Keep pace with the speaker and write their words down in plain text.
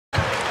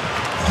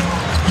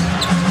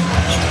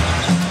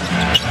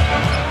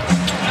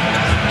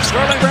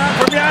Sterling Brown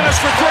from Giannis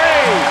for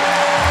three.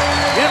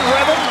 In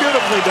rhythm,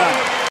 beautifully done.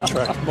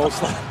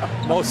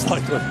 Most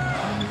likely.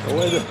 The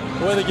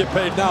way they get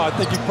paid now, I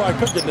think you probably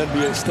could get an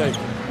NBA stake.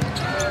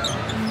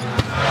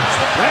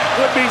 That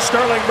would be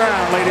Sterling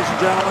Brown, ladies and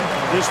gentlemen,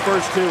 his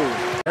first two.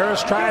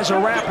 Harris tries a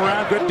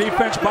wraparound. Good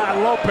defense by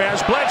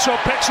Lopez. Bledsoe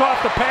picks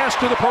off the pass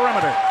to the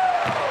perimeter.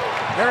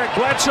 Eric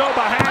Bledsoe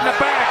behind the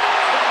back.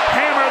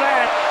 Hammer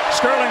that.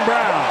 Sterling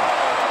Brown.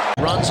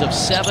 Runs of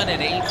 7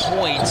 and 8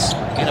 points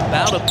in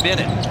about a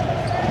minute.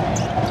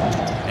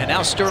 And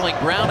now Sterling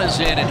Brown is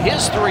in, and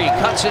his three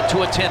cuts it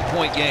to a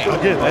 10-point game.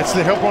 Again, that's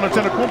the help on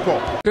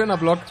Antetokounmpo. Schöner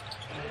Block.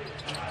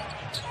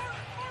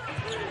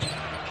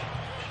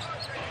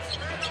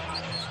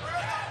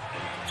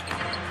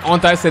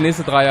 Und da ist der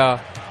nächste Dreier.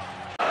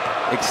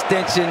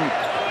 Extension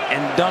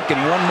and Duncan,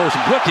 one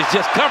motion. Book is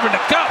just covering the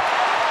cup.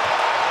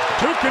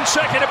 Two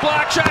consecutive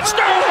block shots.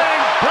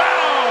 Sterling Brown.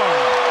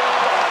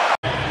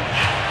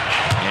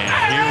 And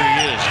here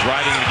he is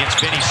driving against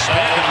Finney Smith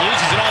and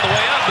loses it all the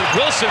way up. But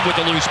Wilson with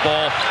the loose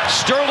ball.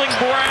 Sterling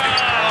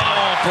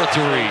Brown for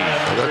three.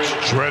 That's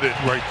dreaded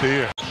right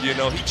there. You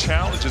know, he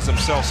challenges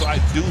himself, so I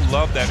do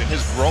love that, and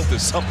his growth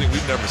is something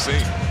we've never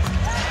seen.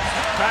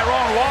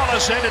 Tyrone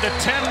Wallace ended a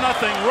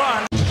 10-0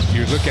 run.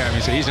 You look at him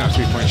and say he's not a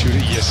three-point shooter.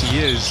 Yes, he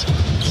is.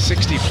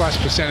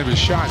 60+% of his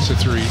shots are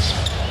threes.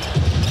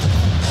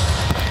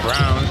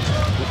 Brown,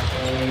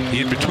 the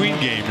in-between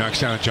game, knocks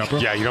down a jumper.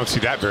 Yeah, you don't see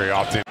that very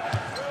often.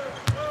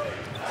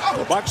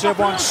 The Bucks have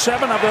won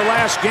 7 of their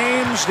last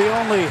games. The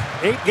only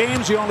 8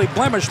 games, the only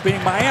blemish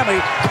being Miami.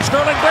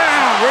 Sterling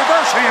Brown,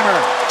 reverse hammer.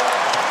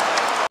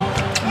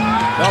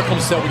 Malcolm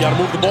said we got to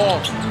move the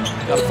ball.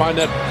 Got to find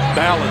that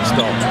balance,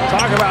 though.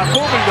 Talk about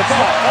moving the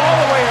ball all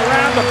the way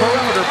around the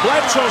perimeter.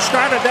 Bledsoe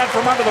started that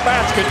from under the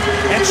basket,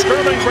 and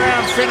Sterling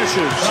Brown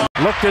finishes.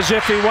 Looked as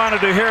if he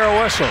wanted to hear a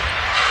whistle.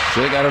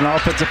 So they got an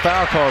offensive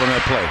foul called on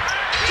that play.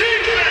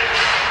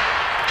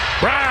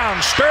 Brown,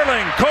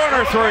 Sterling,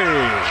 corner three.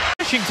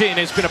 Washington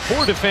has been a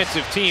poor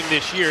defensive team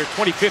this year,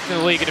 25th in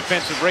the league in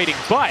defensive rating.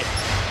 But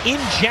in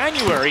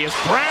January, as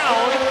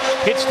Brown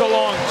hits the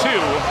long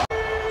two.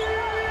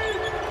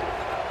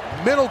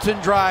 Middleton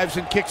drives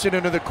and kicks it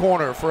into the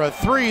corner for a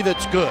three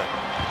that's good.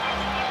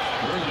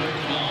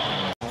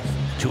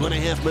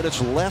 2.5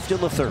 minutes left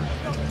in the third.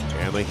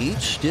 And the Heat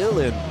still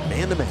in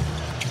man-to-man.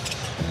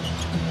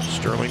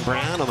 Sterling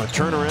Brown on the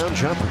turnaround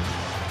jumper.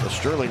 The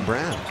Sterling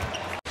Brown.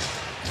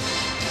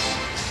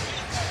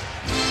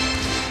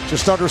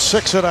 Just under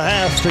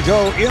 6.5 to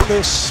go in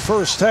this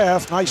first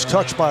half. Nice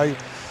touch by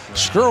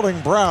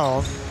Sterling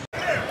Brown.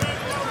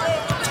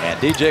 And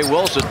DJ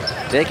Wilson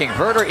taking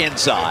Herter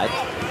inside.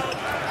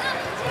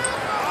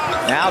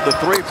 Now the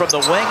three from the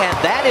wing, and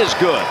that is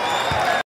good.